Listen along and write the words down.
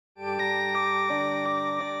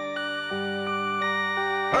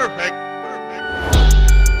Perfect.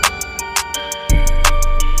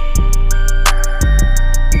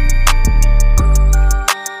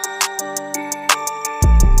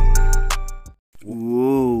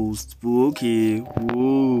 Whoa, spooky.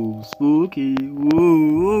 Whoa, spooky.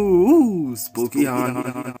 Whoa, spooky,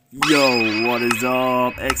 honey. Yo, what is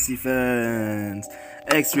up, Exyfans?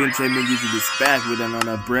 Extreme Champion YouTube is back with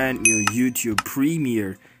another brand new YouTube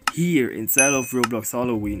premiere here inside of Roblox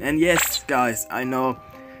Halloween. And yes, guys, I know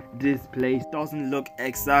this place doesn't look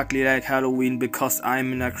exactly like Halloween because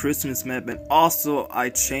I'm in a Christmas map, and also I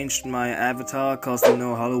changed my avatar because you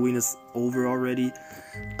know Halloween is over already.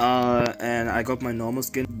 And I got my normal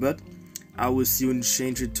skin, but I will soon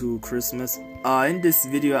change it to Christmas. In this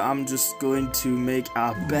video I'm just going to make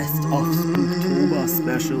a best of Spooktober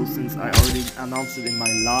special, since I already announced it in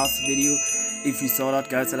my last video. If you saw that,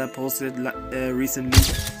 guys, that I posted recently.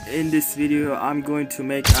 In this video I'm going to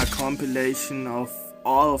make a compilation of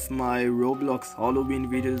all of my Roblox Halloween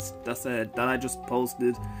videos that I just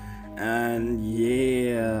posted. And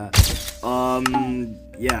yeah,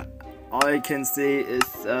 all I can say is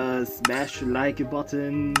smash the like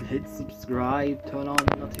button, hit subscribe, turn on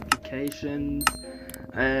notifications,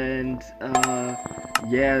 and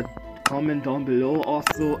yeah, comment down below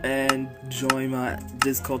also, and join my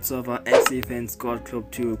Discord server Exyfans Squad Club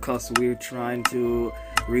too, cause we're trying to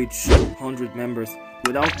reach 100 members.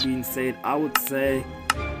 Without being said, I would say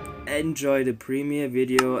enjoy the premiere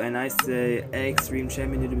video, and I say Extreme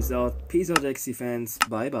Champion YouTube is out. Peace out, Exyfans.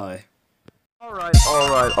 Bye bye. Alright.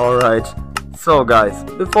 So guys,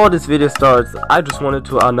 before this video starts, I just wanted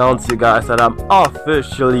to announce you guys that I'm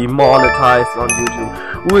officially monetized on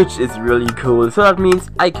YouTube, which is really cool. So that means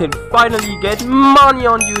I can finally get money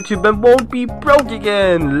on YouTube and won't be broke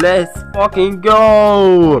again. Let's fucking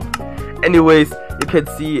go! Anyways, you can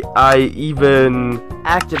see I even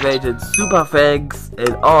activated super thanks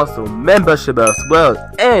and also membership as well.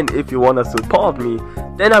 And if you wanna support me,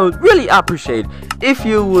 then I would really appreciate if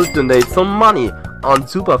you would donate some money on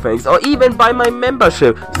super thanks, or even buy my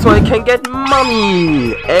membership so I can get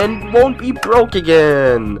money and won't be broke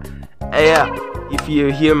again. Yeah, if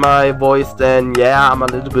you hear my voice, then yeah, I'm a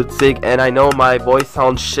little bit sick and I know my voice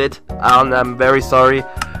sounds shit and I'm very sorry,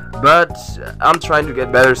 but I'm trying to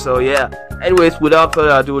get better, so yeah. Anyways, without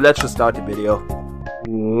further ado, let's just start the video.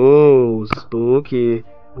 Whoa, spooky.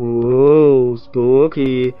 Whoa,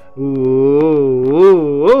 spooky. Whoa,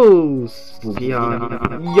 spooky. Yo,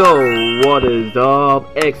 what is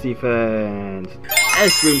up, Exyfans?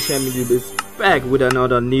 Extreme Champion is back with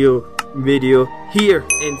another new video here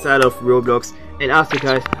inside of Roblox. And as you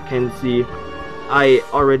guys can see, I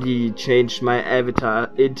already changed my avatar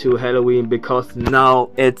into Halloween because now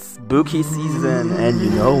it's spooky season, and you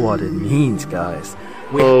know what it means, guys.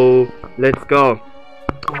 So let's go.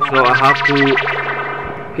 So I have to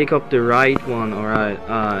pick up the right one. Alright,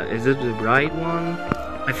 is it the right one?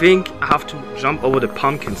 I think I have to jump over the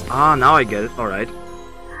pumpkins. Ah, now I get it. Alright.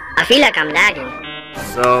 I feel like I'm lagging.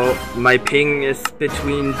 So my ping is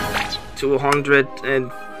between 200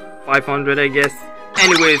 and 500, I guess.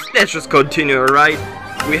 Anyways, let's just continue, alright?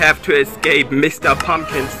 We have to escape Mr.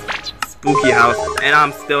 Pumpkin's spooky house, and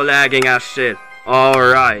I'm still lagging as shit.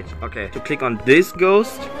 Alright, okay. To click on this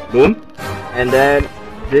ghost, boom. And then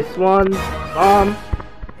this one, bomb.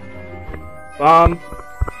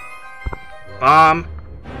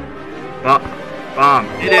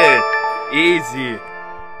 Hit it! Easy.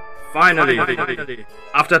 Finally.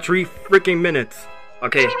 After 3 freaking minutes.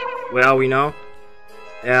 Okay, where are we now?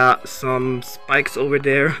 There are some spikes over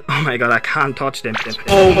there. Oh my god, I can't touch them.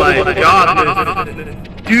 Oh my god,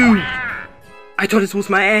 dude! I thought this was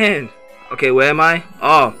my end. Okay, where am I?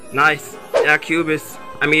 Oh, nice. Yeah, Cubis.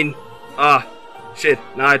 I mean, shit.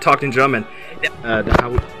 Now I talked in German.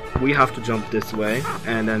 We have to jump this way,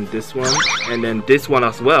 and then this one, and then this one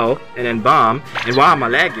as well, and then bomb. And why am I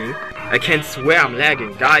lagging? I can't swear I'm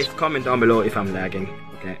lagging. Guys, comment down below if I'm lagging.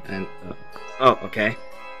 Okay, and oh, okay.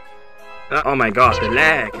 Oh my god, the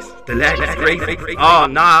lag is crazy. Oh,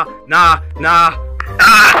 nah.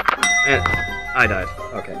 And I died.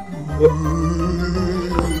 Okay.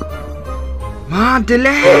 Man, the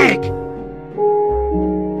lag!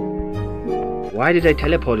 Why did I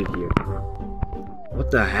teleport it here? What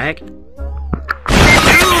the heck?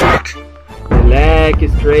 The lag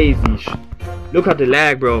is crazy. Look at the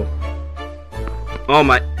lag, bro. Oh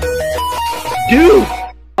my... Dude!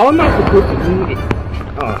 How am I supposed to do it?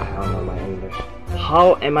 Oh, hell no, my English.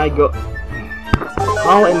 How am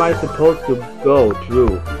I supposed to go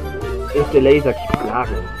through if the laser keeps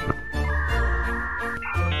lagging?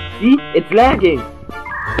 See? It's lagging!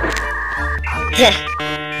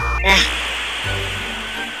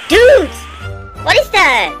 Dude! What is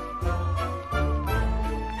that?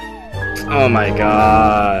 Oh my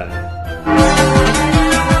god.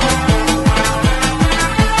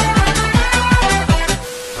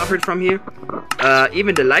 Suffered from here.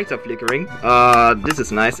 Even the lights are flickering. This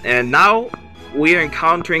is nice. And now we're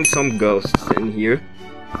encountering some ghosts in here.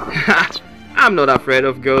 I'm not afraid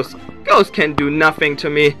of ghosts. Ghosts can do nothing to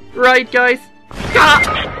me. Right, guys?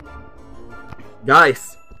 Ah!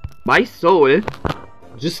 Guys, my soul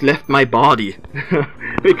just left my body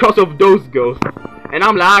because of those ghosts. And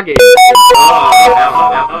I'm lagging.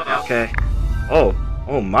 Oh, okay. Oh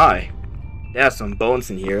my. There's some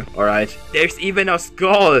bones in here. Alright. There's even a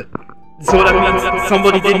skull. So that means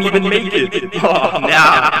somebody didn't even make it. Oh,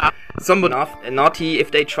 nah. Someone off and naughty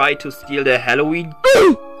if they try to steal their Halloween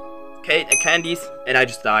candies, and I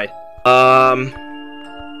just died. Oh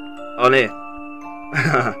no.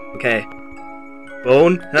 Okay.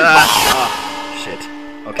 Bone. Oh, shit.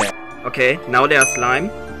 Okay. Okay, now they are slime.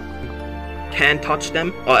 Can't touch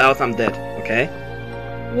them or else I'm dead. Okay.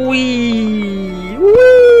 Wee.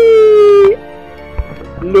 Wee.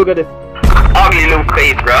 Look at this ugly little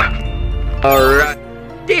face, bruh. Alright.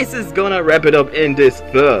 This is gonna wrap it up in this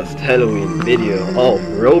first Halloween video of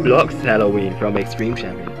Roblox Halloween from Extreme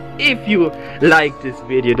Champion. If you like this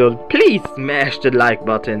video, then please smash the like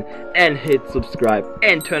button and hit subscribe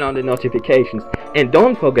and turn on the notifications. And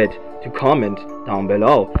don't forget to comment down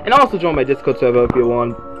below. And also join my Discord server if you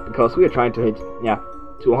want, because we are trying to hit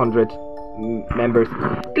 200 members.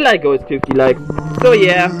 The like goal is 50 likes. So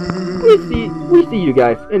yeah, we see you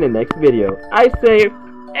guys in the next video. I say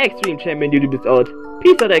Extreme Champion YouTube is out.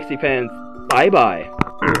 Peace out, Exyfans. Bye bye.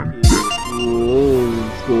 Whoa,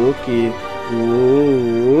 spooky.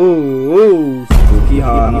 Whoa, spooky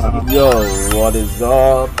huh? Yo, what is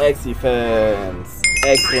up, Exyfans?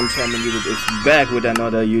 Extreme Champion YouTube is back with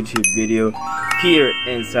another YouTube video here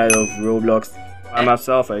inside of Roblox. By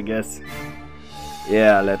myself, I guess.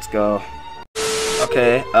 Yeah, let's go.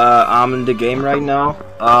 Okay, I'm in the game right now.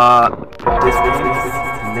 This is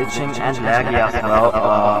glitching and laggy as well.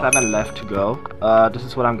 7 left to go. This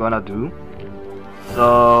is what I'm gonna do.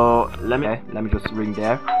 So let me just ring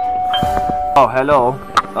there. Oh, hello.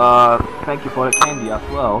 Thank you for the candy as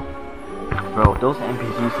well. Bro, those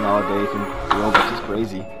NPCs nowadays in Roblox is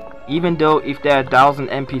crazy. Even though if there are 1,000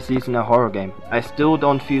 NPCs in a horror game, I still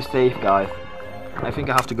don't feel safe, guys. I think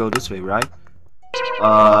I have to go this way, right? Or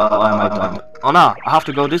am I done? Oh no, I have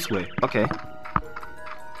to go this way. Okay.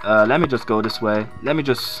 Let me just go this way. Let me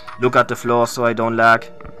just look at the floor so I don't lag.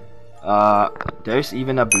 There's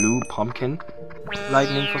even a blue pumpkin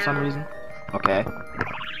lightning for some reason. Okay.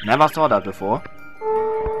 Never saw that before.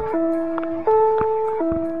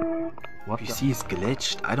 What you see is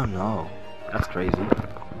glitched? I don't know. That's crazy.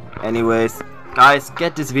 Anyways, guys,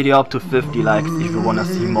 get this video up to 50 likes if you wanna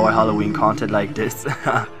see more Halloween content like this.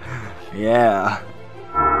 Yeah.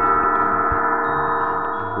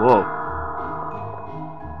 Whoa.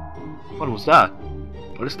 What was that?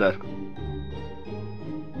 What is that?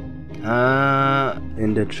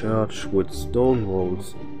 In the church with stone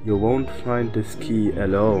walls, you won't find this key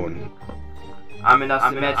alone. I'm in a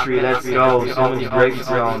cemetery, let's go. So many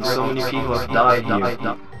gravestones, so many people have died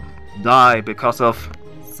here. Die because of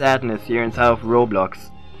sadness here inside of Roblox.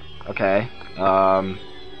 Okay.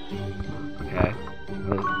 Okay.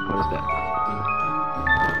 What is that?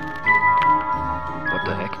 What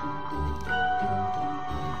the heck?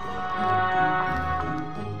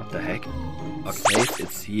 What the heck? Okay,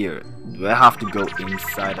 it's here. Do I have to go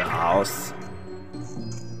inside the house?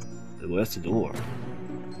 Where's the door?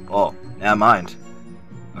 Oh, never mind.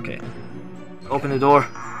 Okay. Open the door.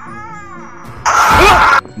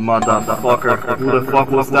 Motherfucker, who the fuck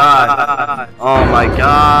was that? Oh my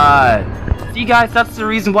god. See guys, that's the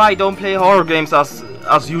reason why I don't play horror games as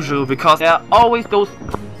usual, because there are always those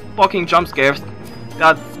fucking jump scares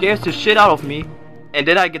that scares the shit out of me, and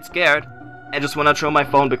then I get scared and just wanna throw my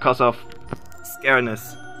phone because of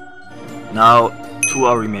scaredness. Now, 2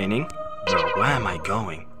 are remaining. Bro, where am I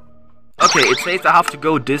going? Okay, it says I have to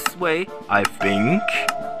go this way, I think.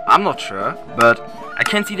 I'm not sure, but I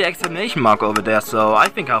can't see the exclamation mark over there, so I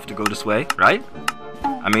think I have to go this way, right?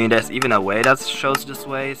 I mean, there's even a way that shows this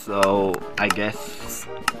way, so I guess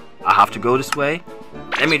I have to go this way.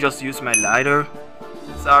 Let me just use my lighter.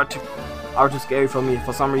 It's are too scary for me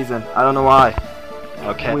for some reason. I don't know why.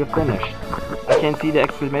 Okay, we're finished. I can't see the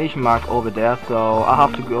exclamation mark over there, so I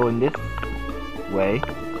have to go in this way.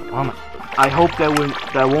 I hope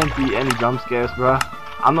there won't be any jump scares, bruh.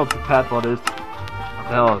 I'm not prepared for this.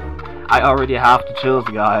 Hell, I already have the chills,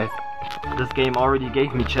 guys. This game already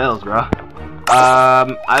gave me chills, bruh.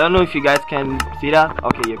 I don't know if you guys can see that.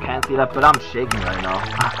 Okay, you can't see that, but I'm shaking right now.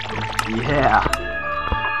 Yeah.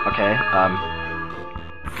 Okay,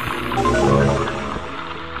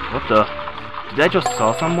 what the? Did I just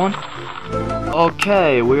saw someone?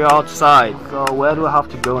 Okay, we're outside. So where do I have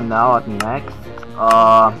to go now at next?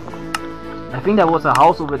 I think there was a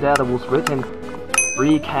house over there that was written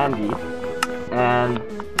free candy. And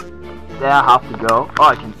there I have to go. Oh,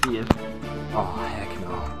 I can see it. Oh, heck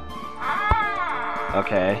no.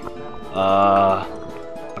 Okay.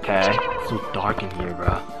 Okay. It's so dark in here,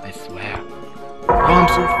 bro. I swear. Oh, I'm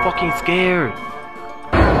so fucking scared.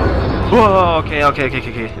 Whoa, okay.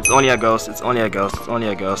 It's only a ghost.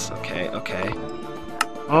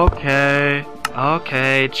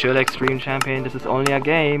 Okay, chill extreme champion. This is only a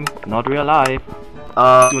game, not real life.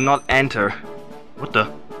 Do not enter. What the?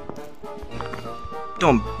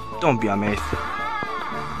 Don't be amazed.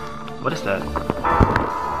 What is that?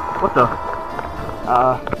 What the?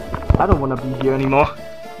 I don't wanna be here anymore.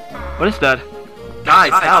 What is that?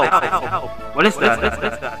 Guys, help! What is that?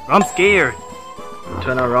 I'm scared.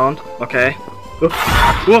 Turn around. Okay.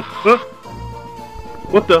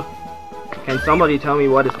 What the? Can somebody tell me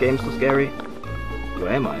why this game's so scary?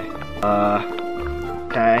 Where am I?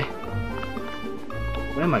 Okay.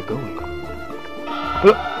 Where am I going?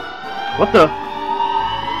 What the?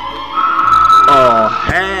 Oh,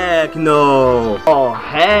 heck no! Oh,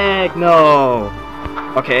 heck no!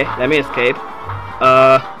 Okay, let me escape.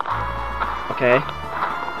 Okay.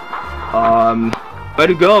 Where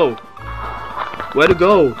to go? Where to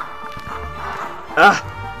go? Ah!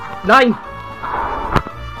 9!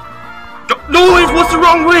 No, it was the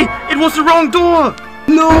wrong way! It was the wrong door!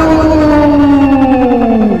 No!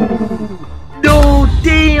 No,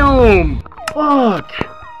 damn! Fuck!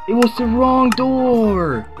 It was the wrong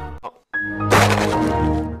door!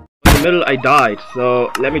 In the middle I died,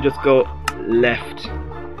 so let me just go left.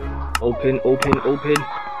 Open. Go.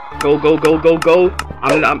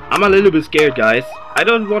 I'm a little bit scared, guys. I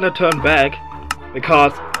don't want to turn back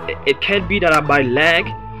because it can be that I might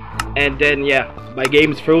lag and then yeah, my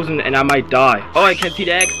game is frozen and I might die. Oh, I can see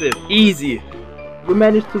the exit. Easy. We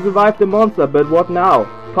managed to survive the monster, but what now?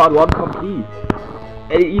 Part 1 complete.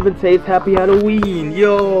 And it even says Happy Halloween.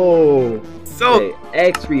 Yo. So, okay,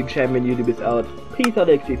 Extreme Champion YouTube is out. Peace out,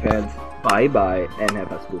 Exyfans. Bye bye and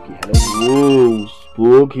have a spooky Halloween. Whoa,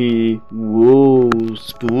 spooky. Whoa,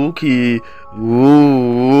 spooky.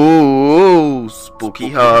 Whoa, spooky,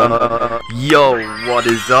 huh? Yo, what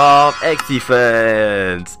is up,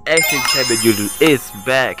 Exyfans? Extreme Champion YouTube is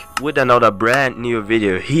back with another brand new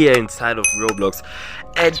video here inside of Roblox.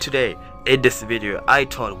 And today, in this video, I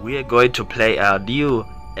thought we are going to play a new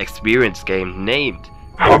experience game named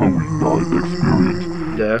Halloween Night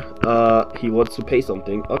Experience. There, he wants to pay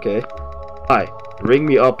something. Okay. Hi, ring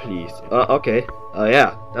me up, please. Okay.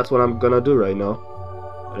 Yeah, that's what I'm gonna do right now.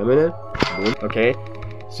 Wait a minute. Boom. Okay.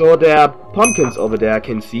 So there are pumpkins over there I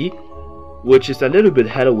can see, which is a little bit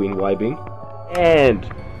Halloween vibing. And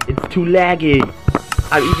it's too laggy.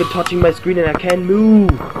 I'm even touching my screen and I can't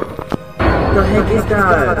move. What the heck is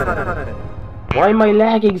that? Why am I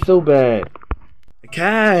lagging so bad? I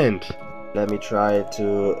can't. Let me try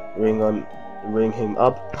to ring him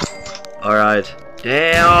up. Alright.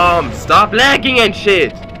 Damn! Stop lagging and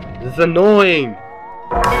shit! This is annoying!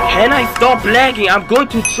 Can I stop lagging? I'm going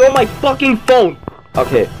to throw my fucking phone!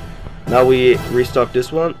 Okay, now we restock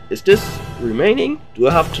this one. Is this remaining? Do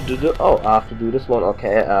I have to do the... Oh, I have to do this one.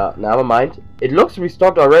 Okay, never mind. It looks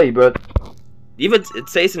restocked already, but... Even it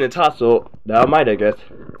says in the task, so... Never mind, I guess.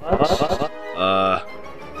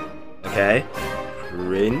 Okay.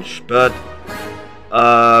 Cringe, but...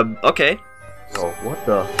 okay. Oh, what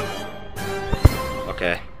the...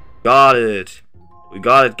 Okay, got it. We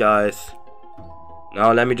got it, guys.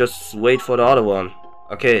 Now let me just wait for the other one.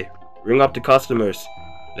 Okay, ring up the customers.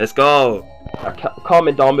 Let's go.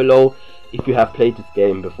 Comment down below if you have played this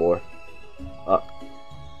game before.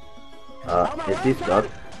 Is he stuck?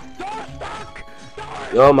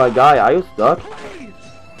 Yo, my guy, are you stuck?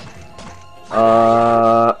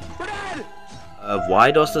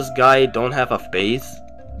 Why does this guy don't have a face?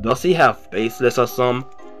 Does he have faceless or some?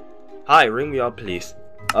 Hi, ring me up, please.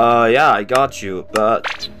 Yeah, I got you,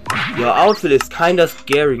 but your outfit is kinda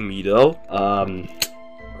scaring me, though.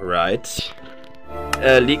 Right.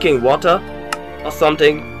 Leaking water or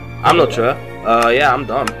something? I'm not sure. Yeah, I'm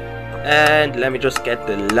done. And let me just get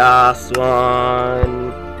the last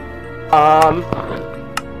one.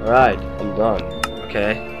 Alright, I'm done.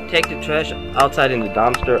 Okay. Take the trash outside in the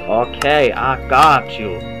dumpster. Okay, I got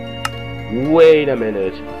you. Wait a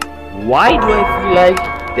minute. Why do I feel like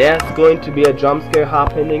there's going to be a jump scare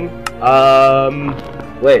happening?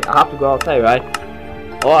 Wait, I have to go outside, right?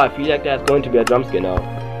 Oh, I feel like there's going to be a jump scare now.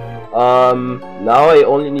 Now I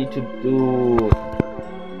only need to do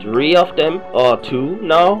 3 of them, or 2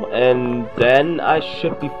 now, and then I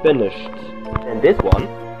should be finished. And this one.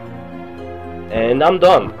 And I'm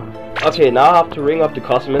done. Okay, now I have to ring up the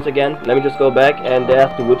customers again. Let me just go back, and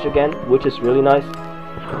there's the witch again, which is really nice.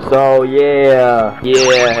 So yeah,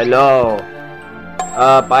 hello.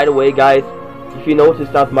 By the way guys, if you notice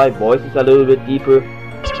that my voice is a little bit deeper,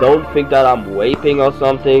 don't think that I'm vaping or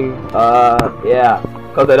something. Yeah,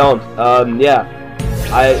 cause I don't. Yeah,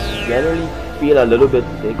 I generally feel a little bit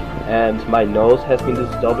sick, and my nose has been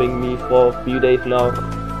disturbing me for a few days now.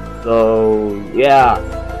 So yeah,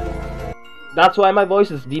 that's why my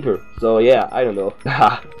voice is deeper. So yeah, I don't know.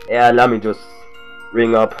 Yeah, let me just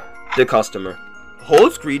ring up the customer.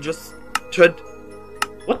 Whole screen just turned.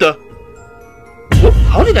 What the?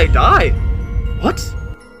 How did I die? What?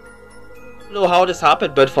 I don't know how this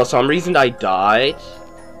happened, but for some reason I died.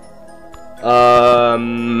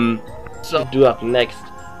 So do up next.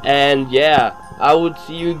 And yeah, I would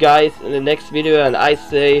see you guys in the next video, and I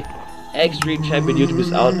say Extreme Champion YouTube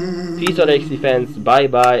is out. Peace out, Exyfans. Bye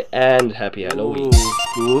bye and happy Halloween. Ooh,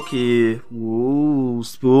 spooky. Ooh,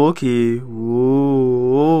 spooky.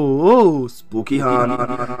 Ooh, spooky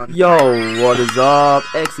hunt. Yo, what is up,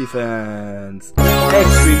 Exyfans?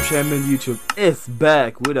 Extreme Champion YouTube is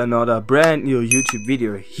back with another brand new YouTube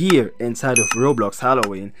video here inside of Roblox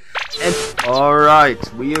Halloween. And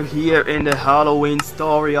alright, we are here in the Halloween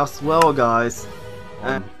story as well, guys.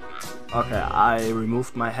 And okay, I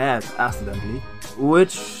removed my head accidentally,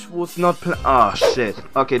 which was not oh shit.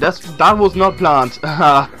 Okay, that was not planned.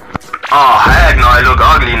 Oh heck no, I look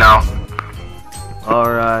ugly now.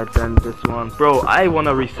 Alright, then this one. Bro, I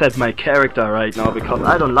wanna reset my character right now because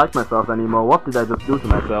I don't like myself anymore. What did I just do to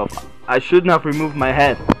myself? I shouldn't have removed my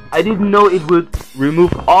head. I didn't know it would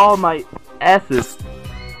remove all my asses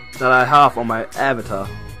that I have on my avatar.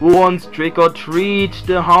 Who wants trick or treat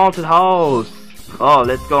the haunted house? Oh,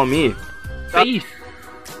 let's go me. Face!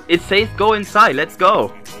 It says go inside, let's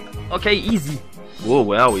go. Okay, easy. Whoa,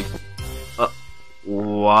 where are we?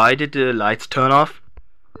 Why did the lights turn off?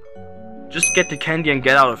 Just get the candy and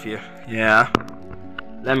get out of here. Yeah.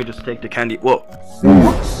 Let me just take the candy. Whoa.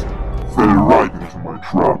 Fools! Fell right into my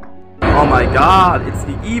trap. Oh my god, it's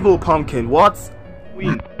the evil pumpkin. What?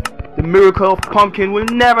 The miracle of pumpkin will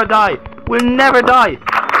never die. Will never die.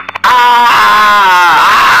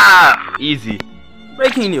 Ah! Easy.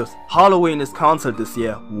 Breaking news. Halloween is cancelled this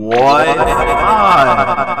year. Why?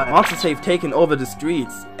 Monsters have taken over the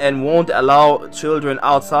streets and won't allow children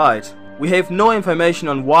outside. We have no information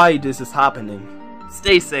on why this is happening.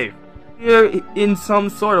 Stay safe. We're in some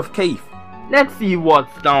sort of cave. Let's see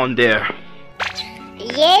what's down there.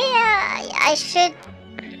 Yeah, I should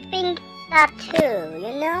think that too,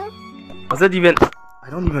 you know? Was it even... I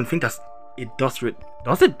don't even think that it does...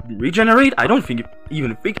 Does it regenerate? I don't think it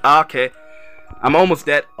even think... Okay. I'm almost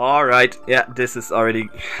dead. Alright. Yeah, this is already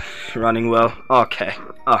running well. Okay.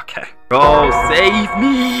 Okay. Bro, save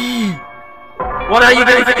me! What are you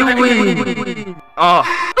guys doing? Oh.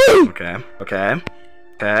 Okay. Okay.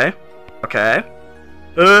 Okay. Okay.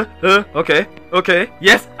 Okay. Okay.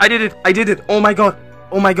 Yes, I did it. I did it. Oh my god.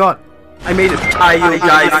 Oh my god. I made it. Are you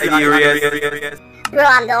guys serious? Bro,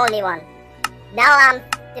 I'm the only one. Now I'm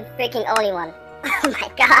the freaking only one. Oh my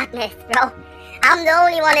godness, bro. I'm the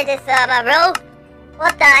only one in this server, bro.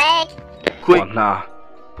 What the heck? Quick. Oh, nah.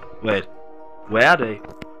 Wait. Where are they?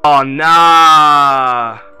 Oh,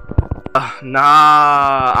 nah.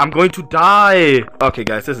 Nah. I'm going to die. Okay,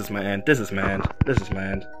 guys. This is my end. This is my end. This is my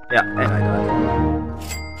end. Yeah, and I died.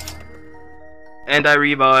 And I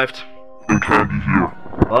revived. The candy here.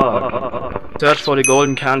 Oh. Search for the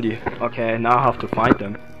golden candy. Okay, now I have to find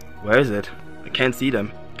them. Where is it? I can't see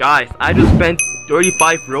them. Guys, I just spent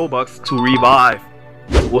 35 Robux to revive.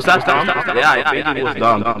 Was that done? Yeah, I think it was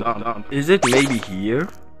done. Is it maybe here?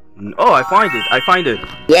 Oh, I find it. I find it.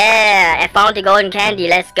 Yeah, I found the golden candy.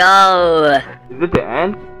 Let's go. Is it the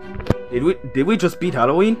end? Did we just beat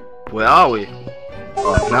Halloween? Where are we?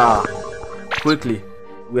 Oh, nah. Quickly.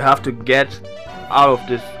 We have to get out of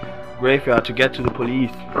this graveyard to get to the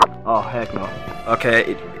police. Oh, heck no.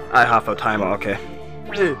 Okay, I have a timer. Okay.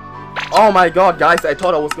 Oh my god, guys, I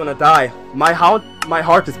thought I was gonna die. My heart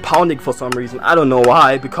is pounding for some reason. I don't know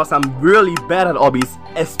why, because I'm really bad at obbies,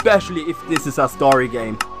 especially if this is a story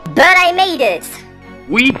game. But I made it!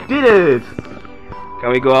 We did it!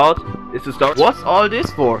 Can we go out? Is the story? What's all this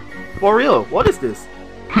for? For real, what is this?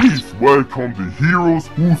 Please welcome the heroes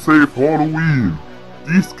who saved Halloween.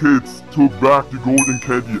 These kids took back the golden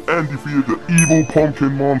candy and defeated the evil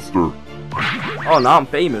pumpkin monster. Oh, now I'm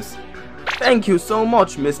famous. Thank you so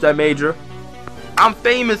much, Mr. Major. I'm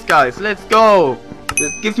famous, guys. Let's go.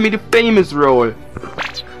 This gives me the famous role.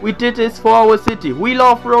 We did this for our city. We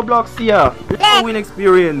love Roblox here. Halloween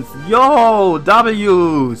experience. Yo,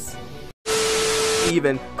 W's.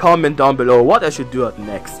 Even comment down below what I should do up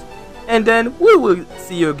next. And then we will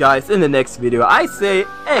see you guys in the next video. I say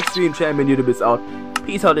Extreme Champion YouTube is out.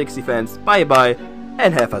 Peace out, Exyfans. Bye bye.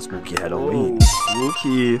 And have a spooky Halloween.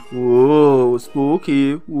 Spooky. Whoa,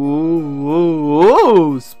 spooky.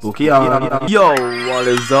 Whoa, spooky. Yo, what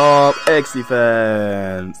is up,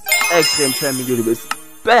 Exyfans? Extreme Champion YouTube is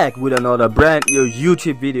back with another brand new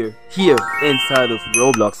YouTube video here inside of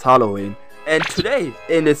Roblox Halloween. And today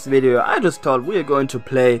in this video I just thought we're going to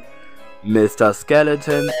play Mr.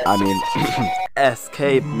 Skeleton,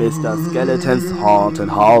 Escape Mr. Skeleton's Haunted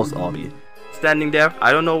House obby. Standing there,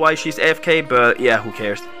 I don't know why she's AFK, but yeah, who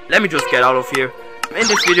cares. Let me just get out of here. In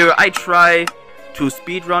this video I try to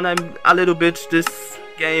speedrun a little bit this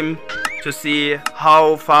game to see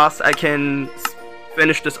how fast I can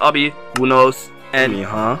finish this obby, who knows. And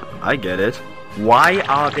I get it. Why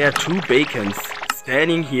are there two bacons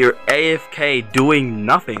standing here AFK doing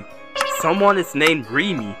nothing? Someone is named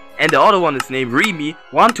Remy and the other one is named Remy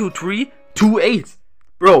 12328.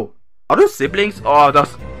 Bro, are those siblings or are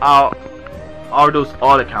those all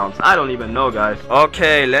accounts? I don't even know, guys.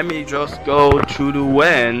 Okay, let me just go to the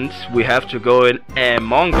vent. We have to go in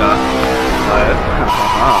Among Us.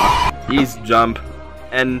 He's jump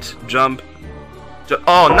and jump.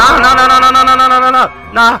 Oh, no.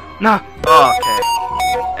 Okay.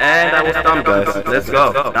 And that was done, guys. Let's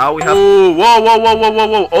go. Now we have.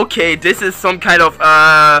 Whoa. Okay, this is some kind of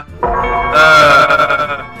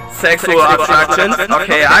sexual attraction.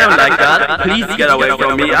 Okay, I don't like that. Please get away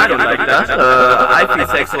from me. I don't like that. I feel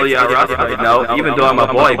sexually aroused right now, even though I'm a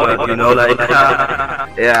boy. But you know, like,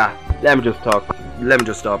 yeah. Let me just talk. Let me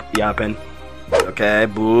just stop yapping. Okay,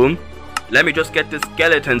 boom. Let me just get the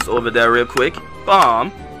skeletons over there real quick.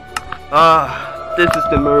 Bomb. This is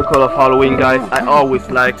the miracle of Halloween, guys. I always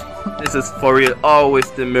liked. This is for real. Always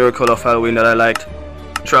the miracle of Halloween that I liked.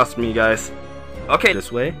 Trust me, guys. Okay, this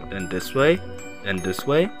way, then this way, then this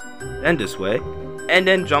way, then this way, and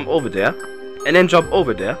then jump over there, and then jump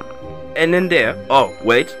over there, and then there. Oh,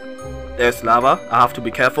 wait. There's lava. I have to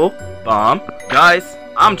be careful. Bomb. Guys,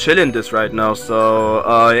 I'm chilling this right now, so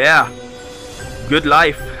yeah. Good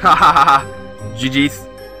life. Hahaha. GG's.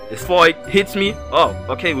 This void hits me. Oh,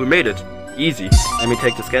 okay, we made it. Easy. Let me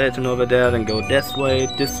take the skeleton over there, then go this way,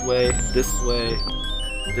 this way, this way,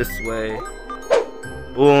 this way.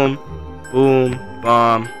 Boom, boom,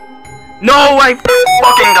 bomb. No, I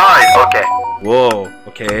fucking died. Okay. Whoa.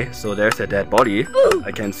 Okay, so there's a dead body.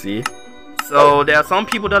 I can see. So there are some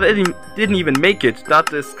people that didn't even make it.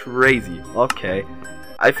 That is crazy. Okay.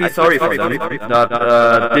 I feel sorry for them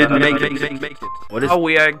that didn't make it. What is? Oh,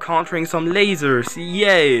 we are encountering some lasers.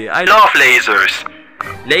 Yay! I love lasers.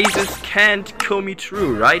 Lasers can't kill me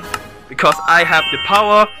through, right? Because I have the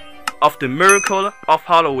power of the miracle of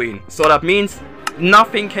Halloween. So that means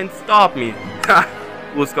nothing can stop me.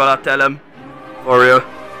 Who's gonna tell him? For real?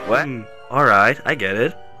 What? Alright, I get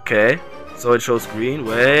it. Okay. So it shows green.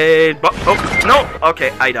 Wait. Oh, no.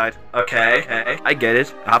 Okay, I died. Okay. I get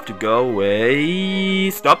it. I have to go. Wait.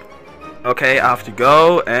 Stop. Okay, I have to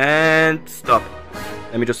go and stop.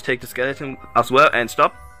 Let me just take the skeleton as well and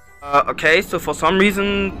stop. Okay, so for some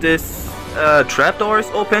reason this trapdoor is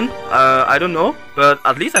open. I don't know. But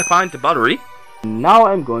at least I find the battery. Now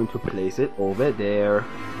I'm going to place it over there.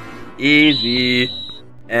 Easy.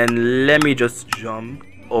 And let me just jump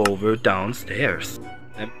over downstairs.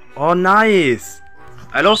 Oh, nice!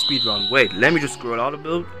 I love speedrun. Wait, let me just scroll out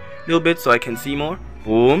a little bit so I can see more.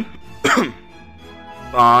 Boom.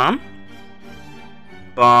 Bomb.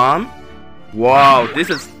 Bomb. Wow, this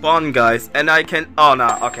is fun, guys. And I can... Oh, no.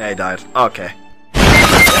 Okay, I died. Okay.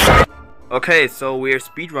 Okay, so we're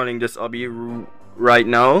speedrunning this obby right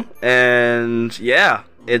now. And yeah,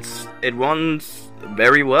 it runs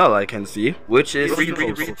very well, I can see. Which is...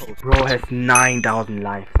 Bro has 9,000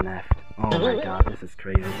 lives left. Oh my god, this is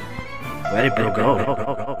crazy. Where did bro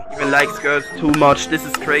go? Even likes girls too much. This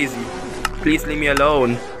is crazy. Please leave me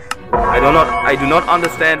alone. I do not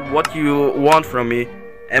understand what you want from me.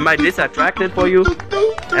 Am I this attracted for you?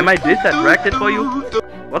 Am I this attracted for you?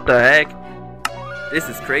 What the heck? This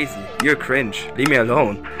is crazy. You're cringe. Leave me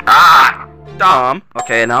alone. Ah! Bomb.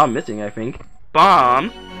 Okay, now I'm missing, I think.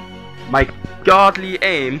 Bomb. My godly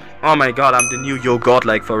aim. Oh my god, I'm the new yo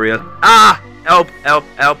godlike for real. Ah! Help, help,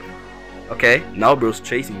 help. Okay, now bro's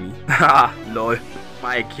chasing me. Haha, lol.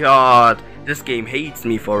 My god, this game hates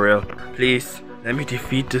me for real. Please, let me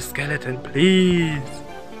defeat the skeleton, please.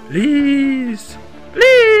 Please.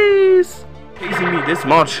 Please. Chasing me this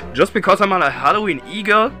much, just because I'm on a Halloween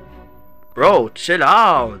eagle? Bro, chill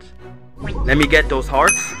out. Let me get those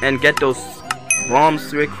hearts and get those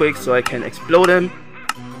bombs real quick so I can explode them.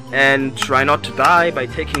 And try not to die by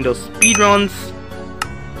taking those speedruns.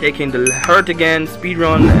 Taking the hurt again,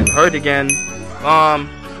 speedrun and hurt again. Bomb.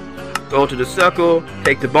 Go to the circle,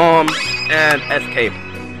 take the bomb, and escape.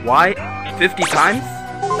 Why? 50 times?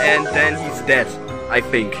 And then he's dead, I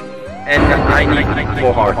think. And I need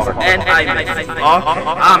 4 hearts. And I missed.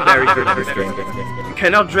 I'm very good at this game. You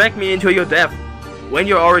cannot drag me into your death when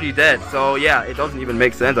you're already dead. So yeah, it doesn't even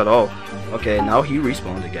make sense at all. Okay, now he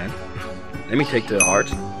respawned again. Let me take the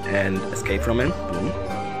heart and escape from him. Boom.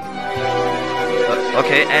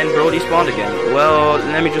 Okay, and bro despawned again. Well,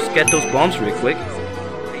 let me just get those bombs real quick.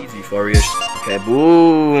 Easy for you. Okay,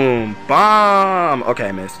 boom. Bomb. Okay,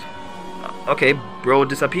 I missed. Okay, bro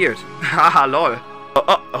disappeared. Haha, lol.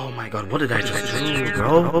 Oh my god, what did I just do,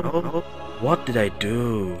 bro? What did I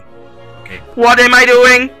do? Okay. What am I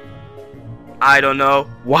doing? I don't know.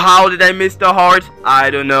 How did I miss the heart? I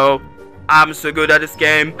don't know. I'm so good at this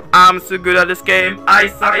game. I'm so good at this game. I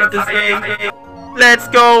suck at this game. Let's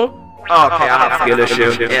go. Okay, I have skill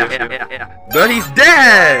issue. Yeah. But he's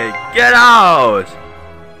dead. Get out.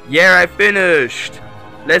 Yeah, I finished.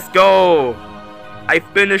 Let's go. I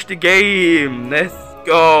finished the game. Let's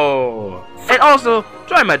go. And also,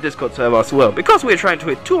 join my Discord server as well, because we're trying to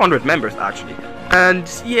hit 200 members actually. And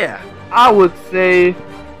yeah, I would say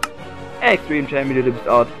Extreme Champion to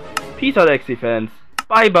Bazzart. Peace out, Exyfans.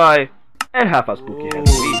 Bye bye, and have a spooky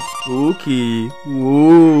Halloween. Spooky,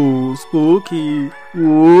 woo, spooky,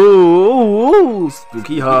 woo,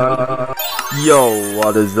 spooky hard. Yo,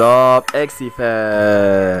 what is up,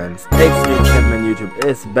 Exyfans? Extreme Champion YouTube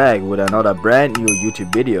is back with another brand new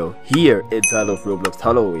YouTube video here inside of Roblox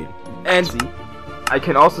Halloween. And see, I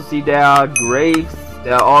can also see there are graves,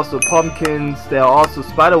 there are also pumpkins, there are also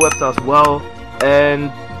spider webs as well,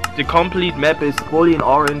 and the complete map is fully in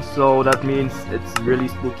orange, so that means it's really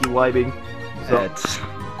spooky vibing. So,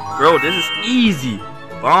 bro, this is easy.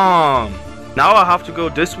 Bomb. Now I have to go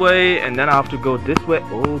this way, and then I have to go this way.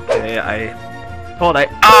 Okay, I thought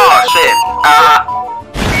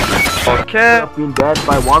okay, I've been dead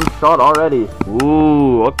by 1 shot already.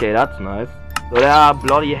 Ooh, okay, that's nice. So there are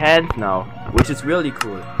bloody hands now, which is really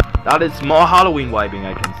cool. That is more Halloween vibing,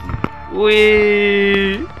 I can see.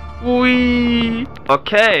 Wee.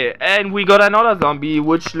 Okay, and we got another zombie,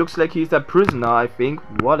 which looks like he's a prisoner, I think.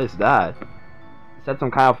 What is that? Is that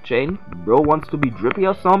some kind of chain? Bro wants to be drippy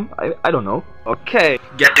or something? I don't know. Okay.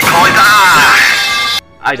 Get the coins.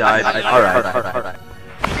 I died. Alright.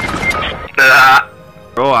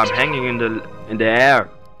 Bro, I'm hanging in the air.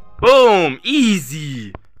 Boom!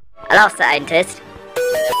 Easy! Hello, scientist.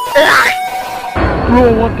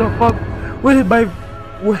 Bro, what the fuck? Where did my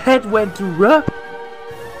head went to rub?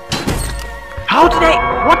 How did I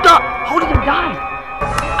die?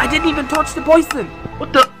 I didn't even touch the poison.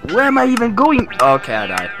 What the? Where am I even going? Okay, I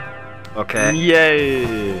died. Okay.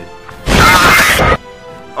 Yay.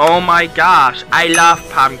 Oh my gosh, I love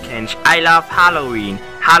pumpkins. I love Halloween.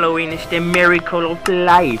 Halloween is the miracle of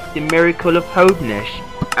life, the miracle of hopeness.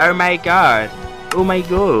 Oh my god. Oh my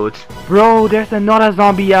god. Bro, there's another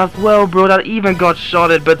zombie as well, bro, that even got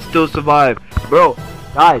shotted but still survived. Bro,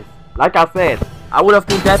 guys, like I said, I would have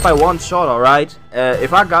been dead by 1 shot, alright?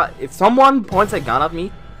 If someone points a gun at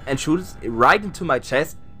me and shoots it right into my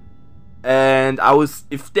chest, and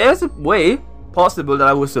if there's a way possible that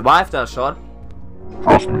I will survive that shot.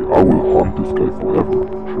 Trust me, I will hunt this guy forever.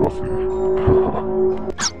 Trust me.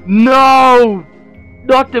 No!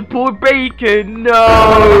 Not the poor bacon, no!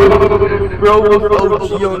 Bro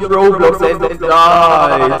was OG on Roblox and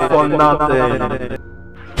died for nothing.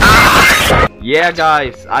 Yeah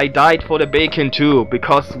guys, I died for the bacon too,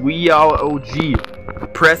 because we are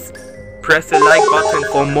OG. Press the like button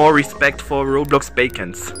for more respect for Roblox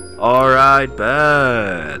bacons. Alright,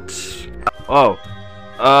 bet. Oh.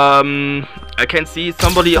 I can see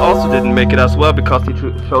somebody also didn't make it as well because he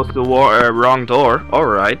chose the wrong door.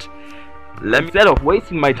 Alright. Instead of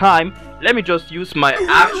wasting my time, let me just use my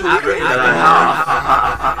actual brain that I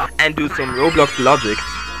have and do some Roblox logic.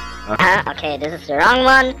 Okay, this is the wrong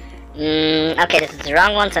one. Okay, this is the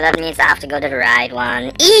wrong one, so that means I have to go to the right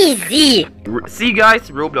one. Easy! See guys,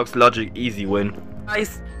 Roblox logic, easy win.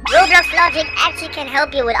 Guys, Roblox logic actually can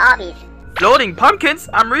help you with obbies. floating pumpkins?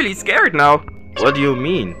 I'm really scared now. What do you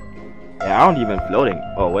mean? They aren't even floating.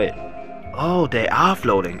 Oh wait. Oh, they are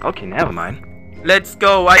floating. Okay, never mind. Let's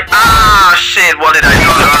go. Shit, what did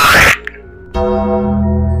I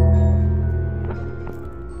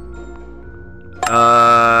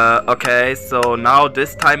do? Okay, so now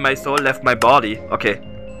this time my soul left my body. Okay.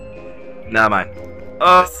 Never mind.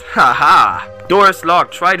 Haha. Door is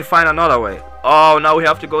locked. Try to find another way. Oh, now we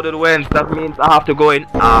have to go to the wins. That means I have to go in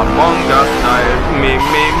Among Us style. Me.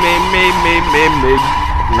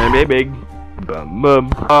 Bum,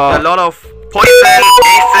 bum. A lot of poison, aces,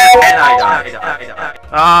 and I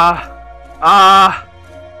died.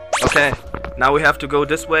 Okay, now we have to go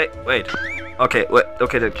this way. Wait. Okay, wait.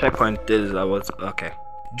 Okay, the checkpoint is okay.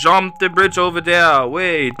 Jump the bridge over there.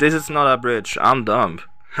 Wait, this is not a bridge. I'm dumb.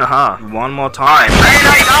 Haha, one more time. And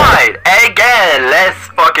I died again. Let's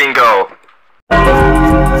fucking go.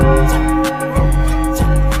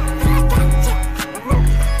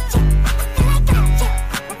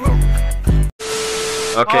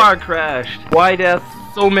 Okay. Car crashed. Why there's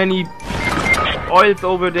so many oils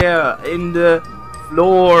over there in the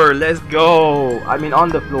floor? Let's go. I mean on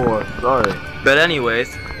the floor. Sorry. But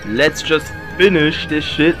anyways, let's just finish this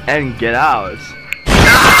shit and get out.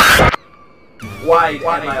 Why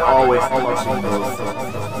am I always touching those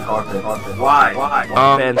carpets? Why?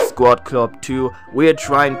 Exyfans Squad Club 2. We're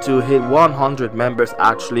trying to hit 100 members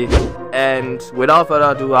actually. And without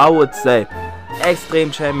further ado, I would say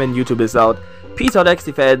Extreme Champion YouTube is out. Peace out,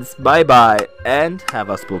 Exyfans. Bye bye, and have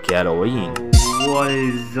a spooky Halloween. What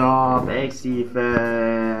is up,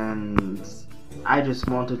 Exyfans? I just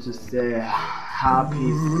wanted to say happy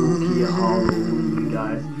spooky Halloween,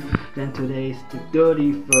 guys. Then today is the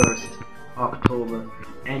 31st October,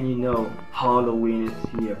 and you know Halloween is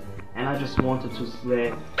here. And I just wanted to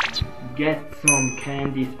say, get some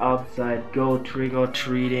candies outside, go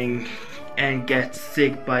trick-or-treating, and get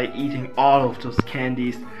sick by eating all of those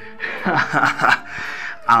candies.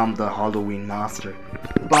 I'm the Halloween master.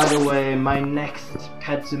 By the way, my next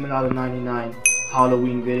Pet Simulator 99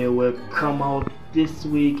 Halloween video will come out this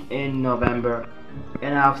week in November,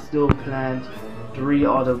 and I've still planned 3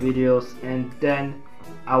 other videos, and then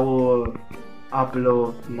I will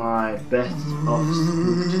upload my best of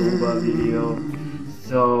Spooktober video.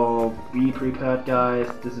 So be prepared, guys.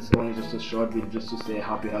 This is only just a short video just to say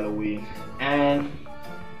happy Halloween, and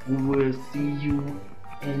we will see you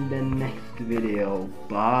in the next video.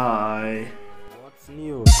 Bye. What's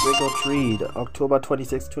new? Trick or Treat, October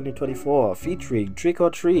 26, 2024, featuring Trick or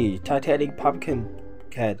Treat, Titanic Pumpkin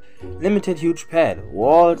Cat, Limited Huge Pet,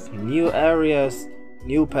 Walls, new areas,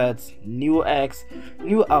 new pets, new eggs,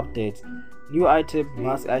 new updates, new item,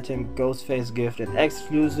 mask item, ghost face gift, and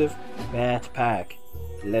exclusive bad pack.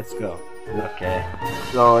 Let's go. Okay.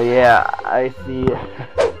 So yeah, I see.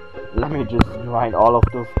 Let me just grind all of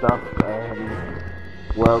those stuff.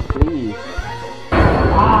 Well, please.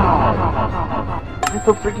 Is it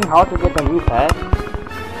so freaking hard to get the new pet?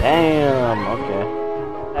 Damn. Okay.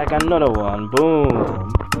 Like another one. Boom.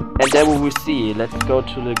 And then we will see. Let's go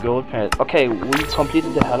to the gold pet. Okay, we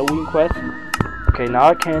completed the Halloween quest. Okay, now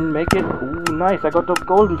I can make it. Ooh, nice. I got the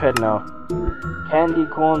golden pet now. Candy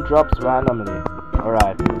corn drops randomly.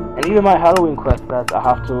 Alright. And even my Halloween quest says I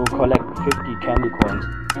have to collect 50 candy corns.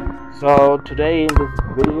 So today in this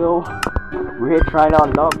video, we're trying to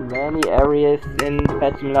unlock many areas in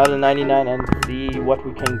Pet Simulator 99 and see what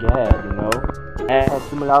we can get, you know. And Pet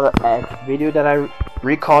Simulator X video that I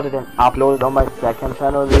recorded and uploaded on my second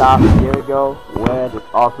channel last year ago, where it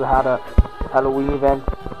also had a Halloween event.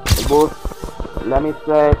 It was, let me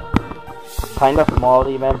say, kind of small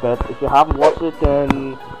event, but if you haven't watched it,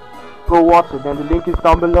 then go watch it, and the link is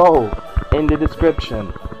down below in the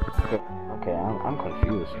description. Okay, I'm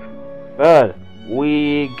confused. But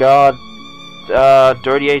we got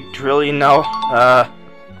 38 trillion now,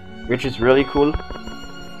 which is really cool.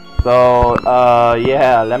 So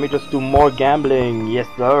yeah, let me just do more gambling. Yes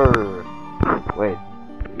sir. Wait,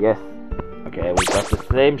 yes. Okay, we got the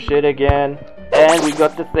same shit again, and we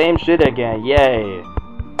got the same shit again. Yay.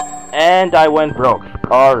 And I went broke.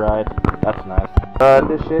 Alright, that's nice.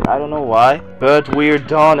 This shit, I don't know why, but we're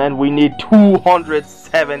done, and we need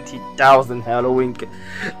 270,000 Halloween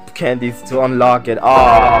candies to unlock it. Oh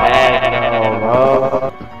man,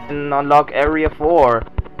 no. And unlock area 4.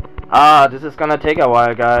 This is gonna take a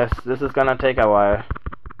while, guys. This is gonna take a while.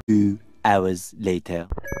 2 hours later.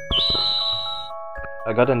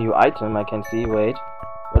 I got a new item, I can see. Wait,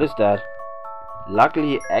 what is that?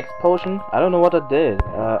 Luckily X potion? I don't know what I did.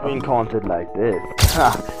 Encountered like this.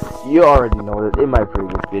 You already know that in my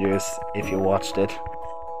previous videos if you watched it.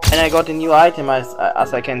 And I got a new item as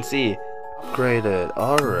I can see. Upgraded.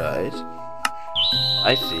 Alright.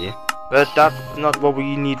 I see. But that's not what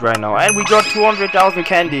we need right now. And we got 200,000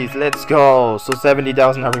 candies. Let's go. So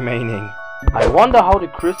 70,000 are remaining. I wonder how the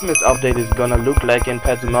Christmas update is gonna look like in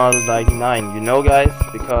Pet Simulator 99. You know, guys,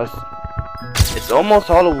 because it's almost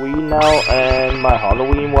Halloween now, and my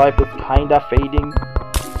Halloween vibe is kinda fading.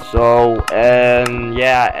 So, and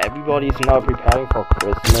yeah, everybody's now preparing for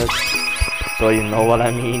Christmas. So you know what I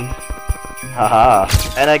mean. Haha.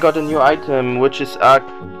 And I got a new item, which is a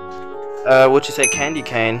candy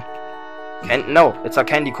cane. No, it's a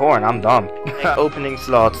candy corn. I'm dumb. Opening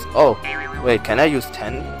slots. Oh, wait, can I use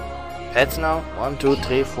 10 pets now? 1, 2,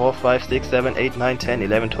 3, 4, 5, 6, 7, 8, 9, 10,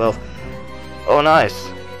 11, 12. Oh, nice.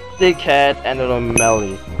 Big cat and a little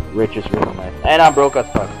melly, which is really nice. And I'm broke as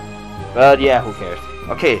fuck. But yeah, who cares?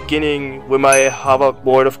 Okay, beginning with my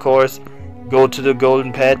hoverboard, of course. Go to the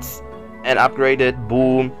golden pets and upgrade it.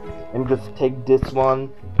 Boom. And just take this one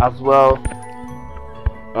as well.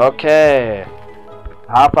 Okay.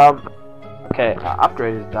 Hop up. Okay, I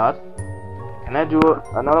upgraded that. Can I do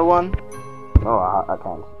another one? No, I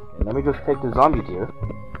can't. Okay, let me just take the zombie deer.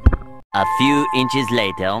 A few inches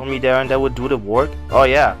later. Put me there and that would do the work. Oh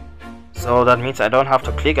yeah. So that means I don't have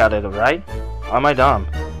to click at it, right? Or am I dumb?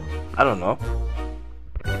 I don't know.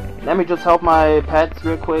 Let me just help my pets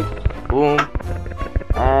real quick. Boom.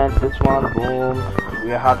 And this one, boom. We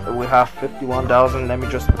have 51,000. Let me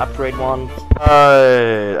just upgrade one.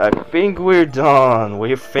 I think we're done.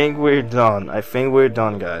 I think we're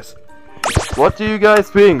done, guys. What do you guys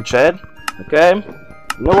think, Chad? Okay.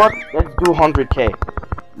 You know what? Let's do 100k.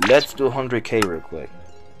 Let's do 100k real quick.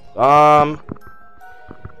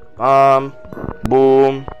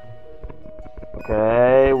 Boom.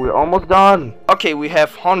 Okay, we're almost done. Okay, we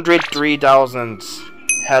have 103,000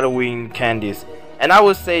 Halloween candies. And I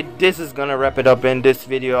would say this is gonna wrap it up in this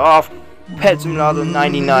video of Pet Simulator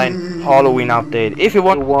 99 Halloween update. If you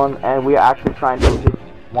want one, and we're actually trying to hit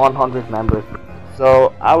 100 members.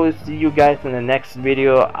 So I will see you guys in the next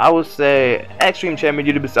video. I will say Extreme Champion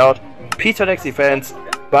YouTube is out. Peace out, Exyfans.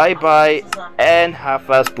 Bye bye, and have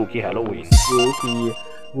a spooky Halloween. Spooky.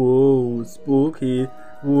 Whoa, spooky.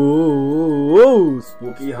 Whoa,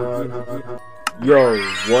 spooky. Yo,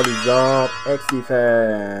 what is up,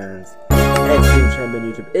 Exyfans? Extreme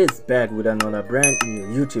Champion YouTube is back with another brand new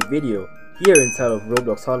YouTube video here inside of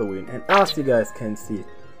Roblox Halloween, and as you guys can see,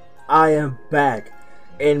 I am back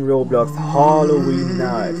in Roblox Halloween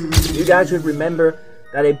night. You guys should remember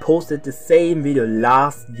that I posted the same video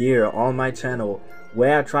last year on my channel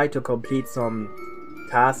where I tried to complete some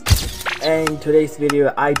tasks, and today's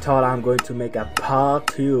video I thought I'm going to make a part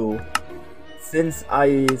 2. Since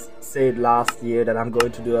I said last year that I'm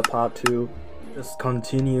going to do a part 2, just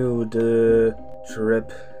continue the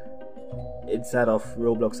trip inside of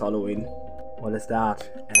Roblox Halloween. What is that?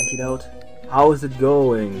 Antidote? How is it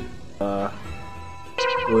going?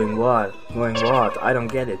 Going what? Going what? I don't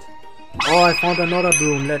get it. Oh, I found another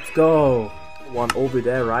broom. Let's go. One over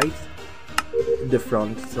there, right? In the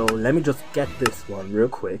front. So let me just get this one real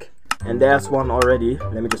quick. And there's one already.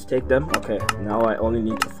 Let me just take them. Okay, now I only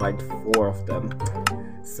need to find 4 of them.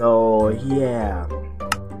 So yeah.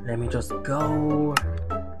 Let me just go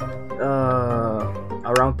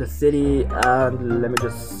around the city and let me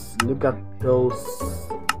just look at those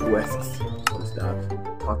quests. What is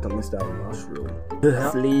that? Talk to Mr. Mushroom.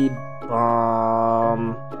 Sleep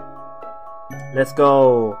bomb. Let's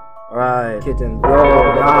go. Alright, kitten,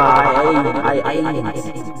 bro. I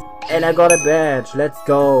ate. And I got a badge. Let's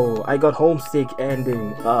go. I got homesick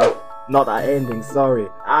ending. Not an ending, sorry.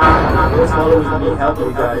 This follows me. Help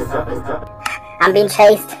me, guys. I'm being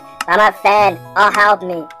chased. I'm a fan. Oh, help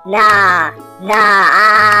me. Nah.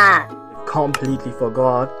 Completely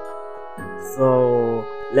forgot. So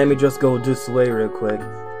let me just go this way real quick.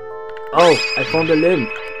 Oh, I found a limb.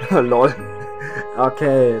 Lol.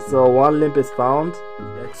 Okay, so 1 limb is found.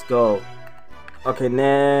 Let's go. Okay,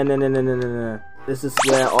 nah. This is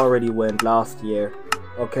where I already went last year.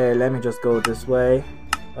 Okay, let me just go this way.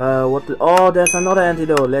 Oh, there's another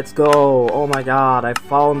antidote. Let's go. Oh my god, I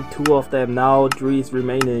found 2 of them. Now 3 is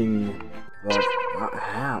remaining. What?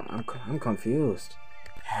 I'm confused.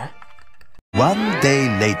 Huh? 1 day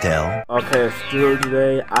later. Okay, still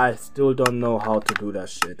today, I still don't know how to do that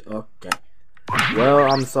shit. Okay. Well,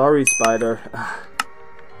 I'm sorry, Spider.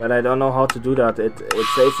 But I don't know how to do that. It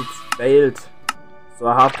says it's failed. So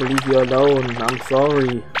I have to leave you alone. I'm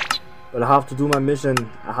sorry. But I have to do my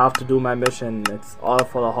mission. It's all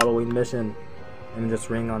for the Halloween mission. Let me just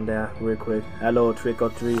ring on there real quick. Hello, trick or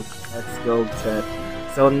treat. Let's go, chat.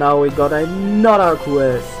 So now we got another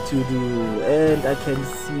quest to do. And I can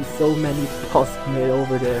see so many post mail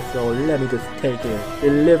over there. So let me just take it.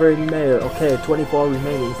 Delivering mail. Okay, 24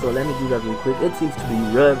 remaining. So let me do that real quick. It seems to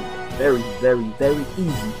be very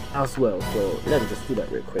easy as well. So let me just do that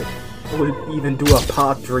real quick. We'll even do a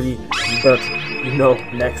part 3, but you know,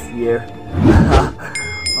 next year.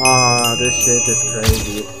 This shit is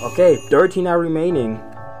crazy. Okay, 13 are remaining.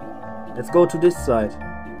 Let's go to this side.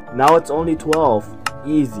 Now it's only 12.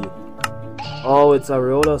 Easy. Oh, it's a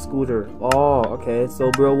roller scooter. Oh, okay, so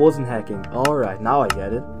bro wasn't hacking. Alright, now I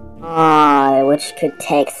get it. Which could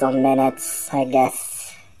take some minutes, I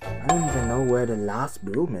guess. I don't even know where the last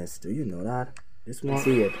broom is. Do you know that? This one.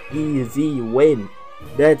 See it. Easy win.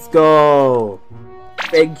 Let's go.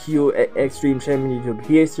 Thank you, Extreme Champion YouTube.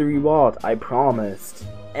 Here's the reward I promised.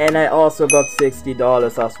 And I also got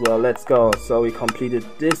 $60 as well. Let's go. So we completed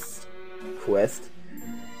this quest.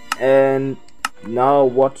 And now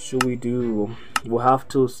what should we do? We'll have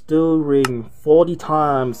to still ring 40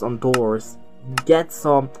 times on doors. Get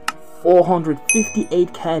some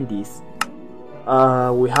 458 candies.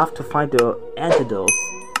 We have to find the antidotes.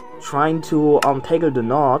 Trying to untangle the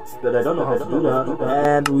knots, but I don't know how to do that.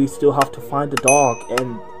 And we still have to find the dog,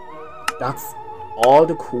 and that's all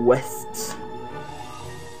the quests.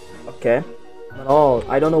 Okay, not all.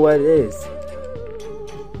 I don't know where it is.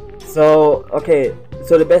 So okay,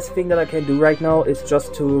 so the best thing that I can do right now is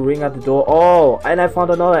just to ring at the door. Oh, and I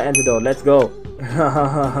found another antidote. Let's go.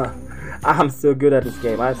 I'm so good at this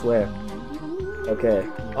game, I swear. Okay.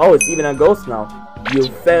 Oh, it's even a ghost now. You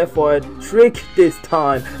fell for a trick this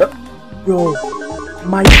time. Bro,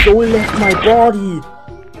 my soul left my body.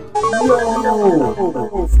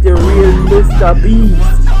 Yo, it's the real Mr.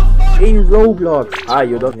 Beast in Roblox.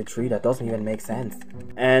 You don't need a tree, that doesn't even make sense.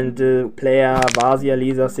 And player Vazia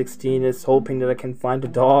Lisa 16 is hoping that I can find the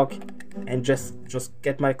dog and just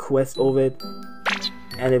get my quest over it.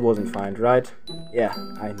 And it wasn't found, right? Yeah,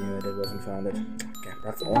 I knew it wasn't found. Okay,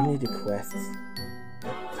 that's only the quests.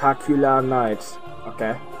 Spectacular night.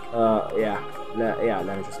 Okay. Yeah. Let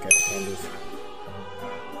me just get the candies.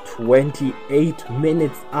 28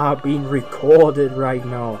 minutes are being recorded right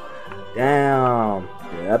now. Damn.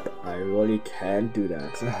 Yep, I really can't do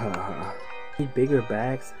that. Need bigger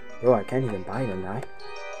bags? Bro, I can't even buy them,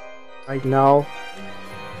 right now.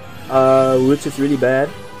 Which is really bad.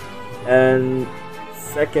 And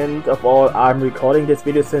second of all, I'm recording this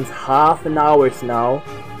video since half an hour now.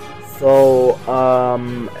 So,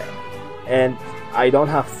 and I don't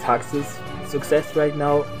have success right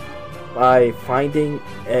now by finding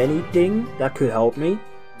anything that could help me.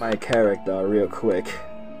 My character real quick.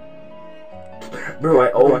 Bro, I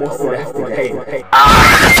almost left the game.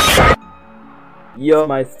 Yo,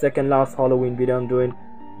 my second last Halloween video I'm doing.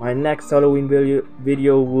 My next Halloween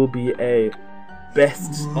video will be a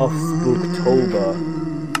best of Spooktober.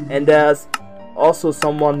 And there's also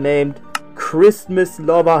someone named Christmas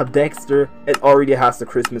Lover Dexter. It already has the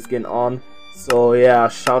Christmas skin on. So yeah,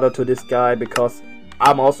 shout out to this guy because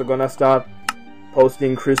I'm also gonna start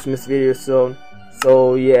posting Christmas videos soon.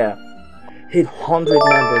 So yeah, hit 100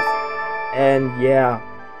 members. And yeah,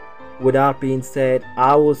 with that being said,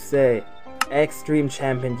 I will say Extreme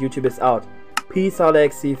Champion YouTube is out. Peace out,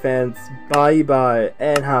 Exyfans. Bye bye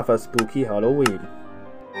and have a spooky Halloween.